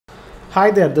Hi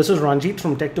there, this is Ranjit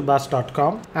from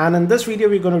tech2bus.com, and in this video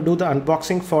we're going to do the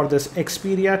unboxing for this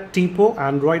Xperia Tipo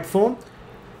Android phone.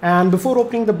 And before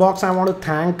opening the box, I want to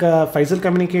thank Faisal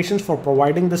Communications for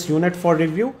providing this unit for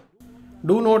review.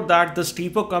 Do note that this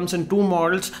Tipo comes in two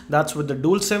models, that's with the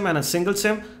dual SIM and a single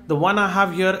SIM. The one I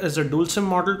have here is a dual SIM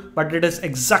model, but it is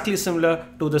exactly similar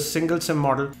to the single SIM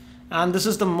model. And this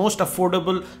is the most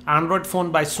affordable Android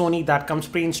phone by Sony that comes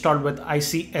pre-installed with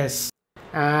ICS.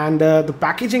 And the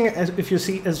packaging, as if you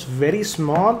see, is very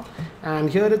small, and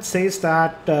here it says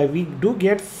that we do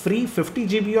get free 50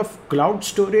 GB of cloud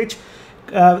storage.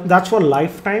 That's for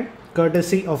lifetime,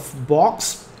 courtesy of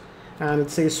box, and it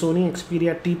says Sony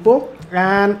Xperia Tipo.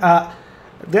 And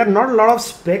there are not a lot of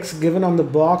specs given on the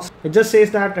box. It just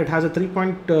says that it has a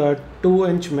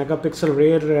 3.2-inch megapixel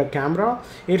rear camera,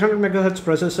 800 MHz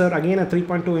processor, again a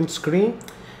 3.2-inch screen,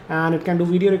 and it can do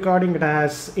video recording. It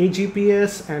has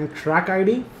AGPS and track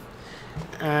ID.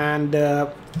 And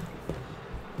the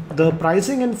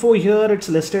pricing info here, it's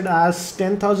listed as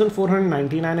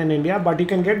 10,499 in India, but you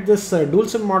can get this dual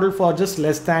SIM model for just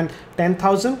less than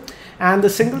 10,000. And the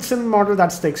single SIM model,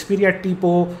 that's the Xperia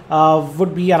Tipo,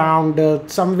 would be around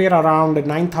somewhere around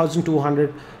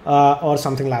 9,200 or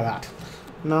something like that.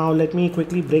 Now let me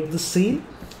quickly break the seal,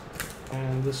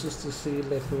 and this is the seal.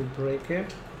 Let me break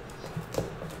it.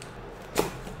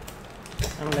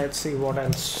 And let's see what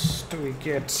else do we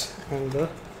get in the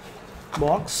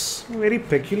box. Very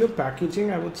peculiar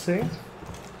packaging, I would say.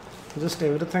 Just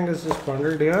everything is just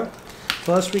bundled here.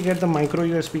 First we get the micro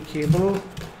USB cable.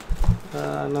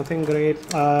 Nothing great.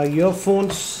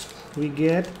 Earphones we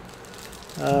get.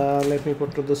 Let me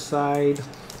put to the side.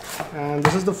 And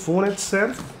this is the phone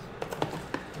itself.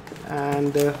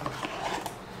 And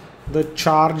the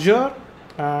charger.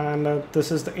 And this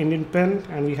is the Indian pin,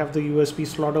 and we have the USB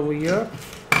slot over here,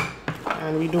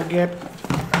 and we do get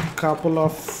a couple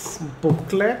of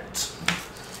booklets.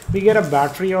 We get a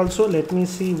battery also. Let me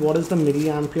see what is the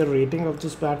milliampere rating of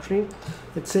this battery.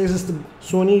 It says it's the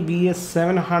Sony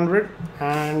BS700,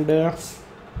 and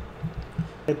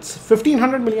it's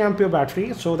 1500 milliampere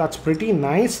battery, so that's pretty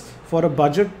nice for a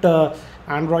budget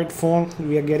Android phone.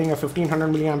 We are getting a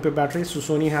 1500 milliampere battery, so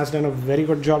Sony has done a very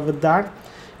good job with that.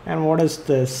 And what is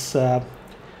this?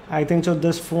 I think so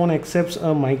this phone accepts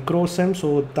a micro SIM,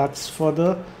 so that's for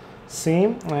the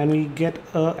same. And we get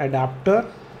a adapter.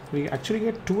 We actually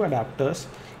get two adapters,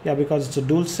 yeah, because it's a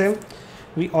dual SIM.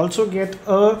 We also get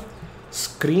a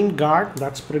screen guard.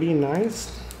 That's pretty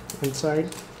nice.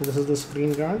 Inside, this is the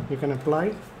screen guard you can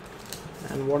apply.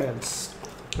 And what else?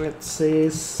 It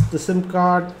says the SIM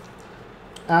card,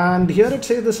 and here it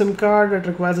says the SIM card, it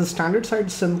requires a standard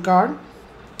size SIM card.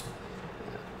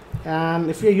 And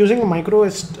if you're using a micro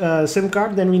SIM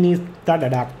card, then we need that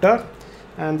adapter.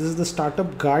 And this is the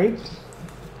startup guide.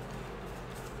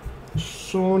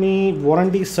 Sony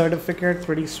warranty certificate,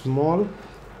 pretty small.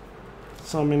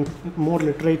 Some more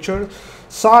literature.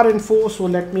 SAR info. So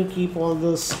let me keep all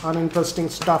this uninteresting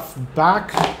stuff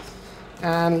back,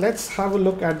 and let's have a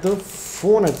look at the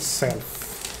phone itself.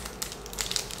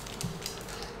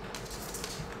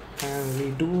 And we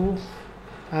do.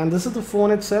 And this is the phone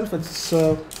itself. It's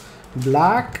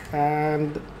black,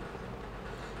 and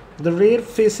the rear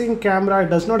facing camera, it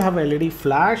does not have a LED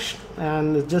flash,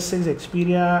 and it just says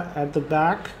Xperia at the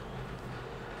back.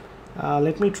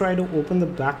 Let me try to open the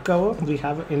back cover. We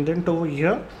have an indent over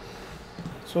here,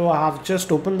 so I have just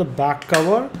opened the back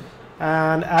cover,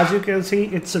 and as you can see,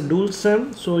 it's a dual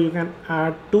SIM, so you can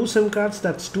add two SIM cards,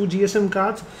 that's two GSM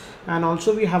cards. And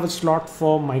also we have a slot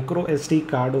for micro SD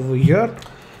card over here.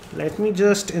 Let me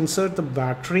just insert the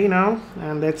battery now,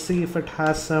 and let's see if it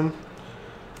has some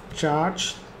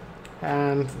charge,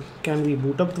 and can we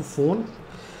boot up the phone.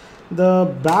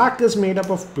 The back is made up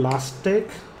of plastic,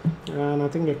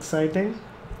 nothing exciting.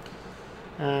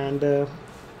 And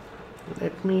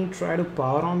let me try to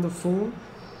power on the phone.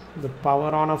 The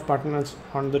power on off button is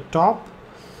on the top,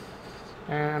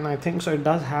 and I think so it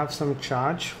does have some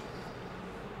charge.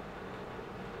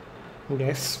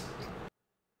 Yes.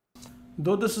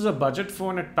 Though this is a budget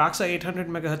phone, it packs a 800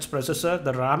 MHz processor,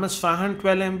 the RAM is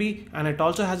 512 MB, and it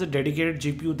also has a dedicated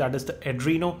GPU, that is the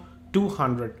Adreno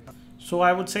 200. So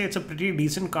I would say it's a pretty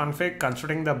decent config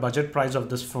considering the budget price of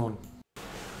this phone.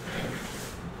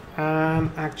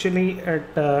 And actually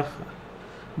it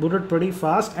booted pretty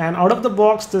fast, and out of the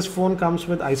box this phone comes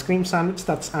with ice cream sandwich,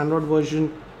 that's Android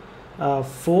version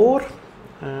 4,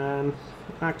 and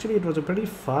actually it was a pretty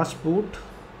fast boot.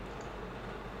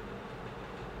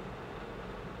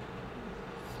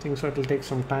 I think so it will take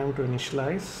some time to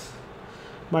initialize.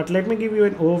 But let me give you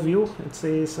an overview. It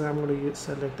says I'm going to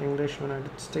select English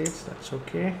United States. That's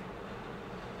okay.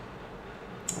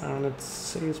 and it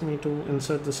says me to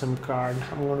insert the SIM card.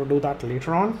 I'm going to do that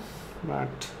later on,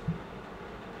 but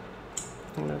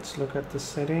let's look at the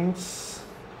settings.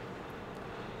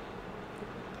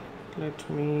 Let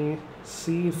me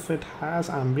see if it has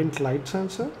ambient light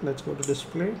sensor. Let's go to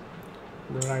display,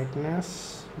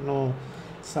 brightness. No,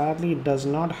 sadly it does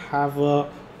not have a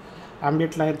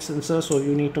ambient light sensor, so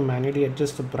you need to manually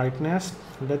adjust the brightness.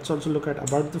 Let's also look at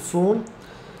about the phone,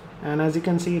 and as you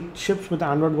can see, it ships with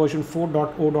Android version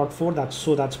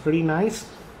 4.0.4. That's pretty nice.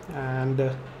 And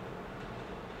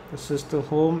this is the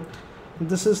home.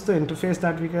 This is the interface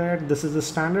that we get. This is the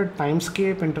standard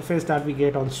timescape interface that we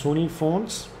get on Sony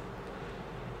phones.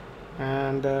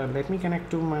 And let me connect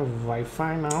to my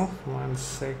Wi-Fi now. 1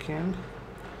 second.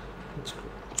 Let's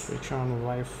switch on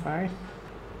Wi-Fi.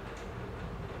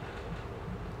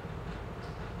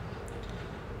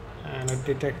 And it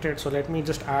detected, so let me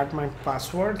just add my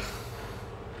password.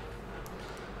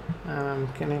 I'm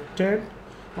connected.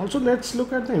 Also, let's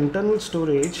look at the internal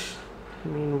storage.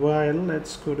 Meanwhile,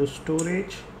 let's go to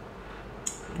storage.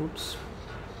 Oops,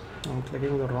 I'm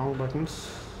clicking the wrong buttons.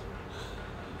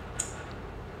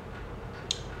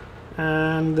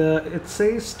 And it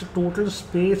says the total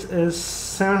space is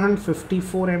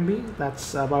 754 MB.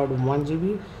 That's about 1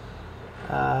 GB.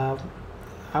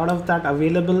 Out of that,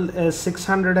 available is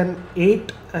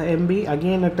 608 MB.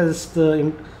 Again, it is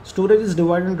the storage is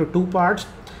divided into two parts.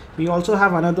 We also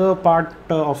have another part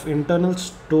of internal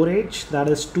storage, that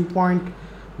is 2.15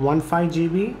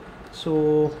 GB.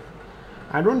 So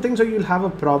I don't think so you'll have a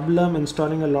problem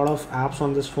installing a lot of apps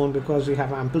on this phone, because we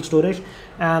have ample storage,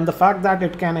 and the fact that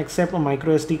it can accept a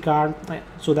micro SD card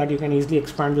so that you can easily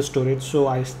expand the storage. So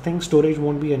I think storage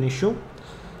won't be an issue.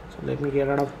 So let me get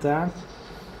rid of that.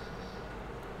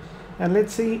 And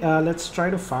let's see, let's try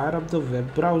to fire up the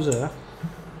web browser,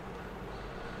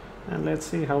 and let's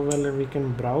see how well we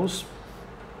can browse.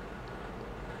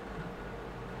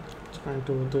 Trying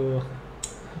to do,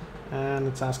 and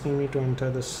it's asking me to enter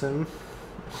the SIM.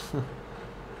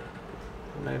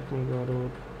 Let me go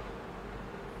to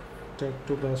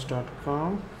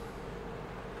tech2bus.com.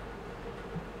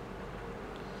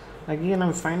 Again,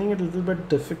 I'm finding it a little bit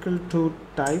difficult to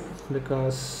type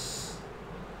because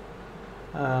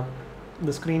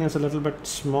the screen is a little bit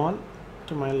small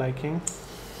to my liking.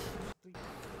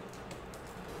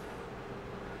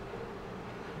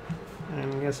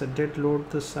 And yes, it did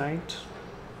load the site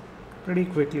pretty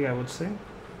quickly, I would say.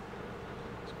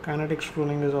 So kinetic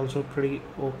scrolling is also pretty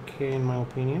okay in my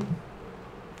opinion.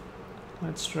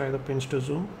 Let's try the pinch to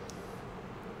zoom.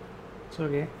 It's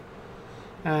okay.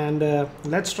 And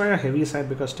let's try a heavy site,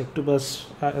 because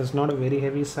Tech2Bus is not a very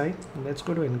heavy site. Let's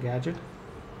go to Engadget.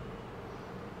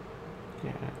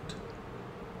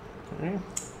 Okay.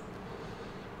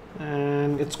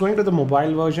 And it's going to the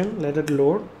mobile version. Let it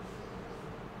load.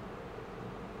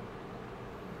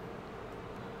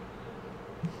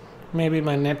 Maybe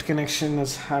my net connection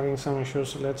is having some issues,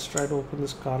 so let's try to open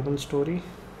this Carbon story.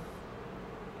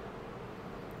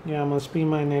 Yeah, must be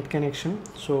my net connection.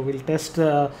 So we'll test.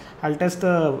 I'll test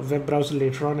the web browser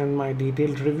later on in my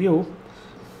detailed review.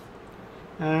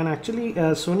 And actually,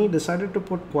 Sony decided to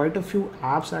put quite a few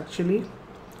apps actually.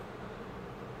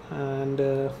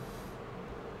 And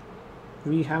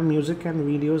we have music and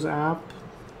videos app.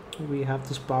 We have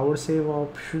this power save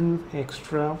option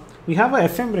extra. We have a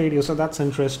FM radio, so that's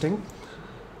interesting.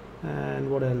 And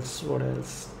what else?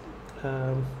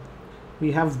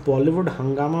 We have Bollywood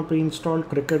Hangama pre-installed,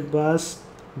 Cricket Bus,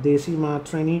 Desi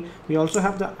Matrani. We also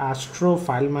have the Astro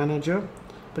file manager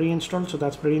pre-installed, so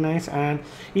that's pretty nice. And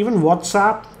even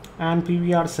WhatsApp and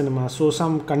PVR Cinema. So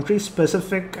some country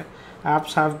specific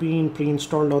apps have been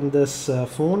pre-installed on this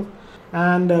phone.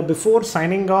 And before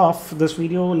signing off this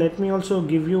video, let me also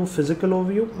give you physical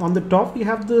overview. On the top we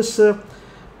have this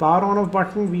power on off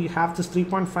button. We have this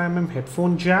 3.5mm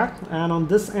headphone jack, and on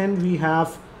this end we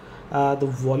have the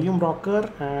volume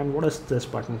rocker. And what is this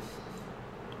button?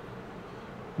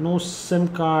 No SIM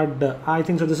card. I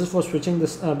think so this is for switching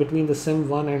this between the SIM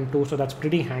 1 and 2, so that's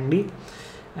pretty handy.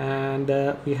 And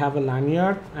we have a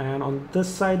lanyard, and on this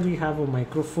side we have a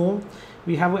microphone.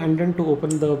 We have an indent to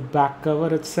open the back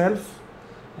cover itself,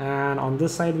 and on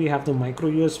this side we have the micro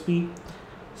USB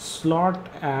slot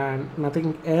and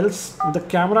nothing else. The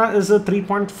camera is a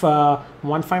 3.15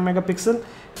 megapixel.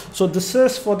 So this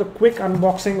is for the quick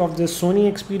unboxing of this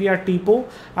Sony Xperia Tipo.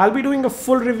 I'll be doing a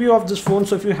full review of this phone,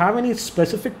 so if you have any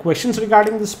specific questions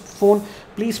regarding this phone,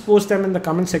 please post them in the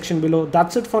comment section below.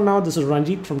 That's it for now. This is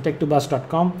Ranjit from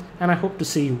tech2bus.com, and I hope to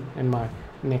see you in my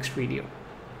next video.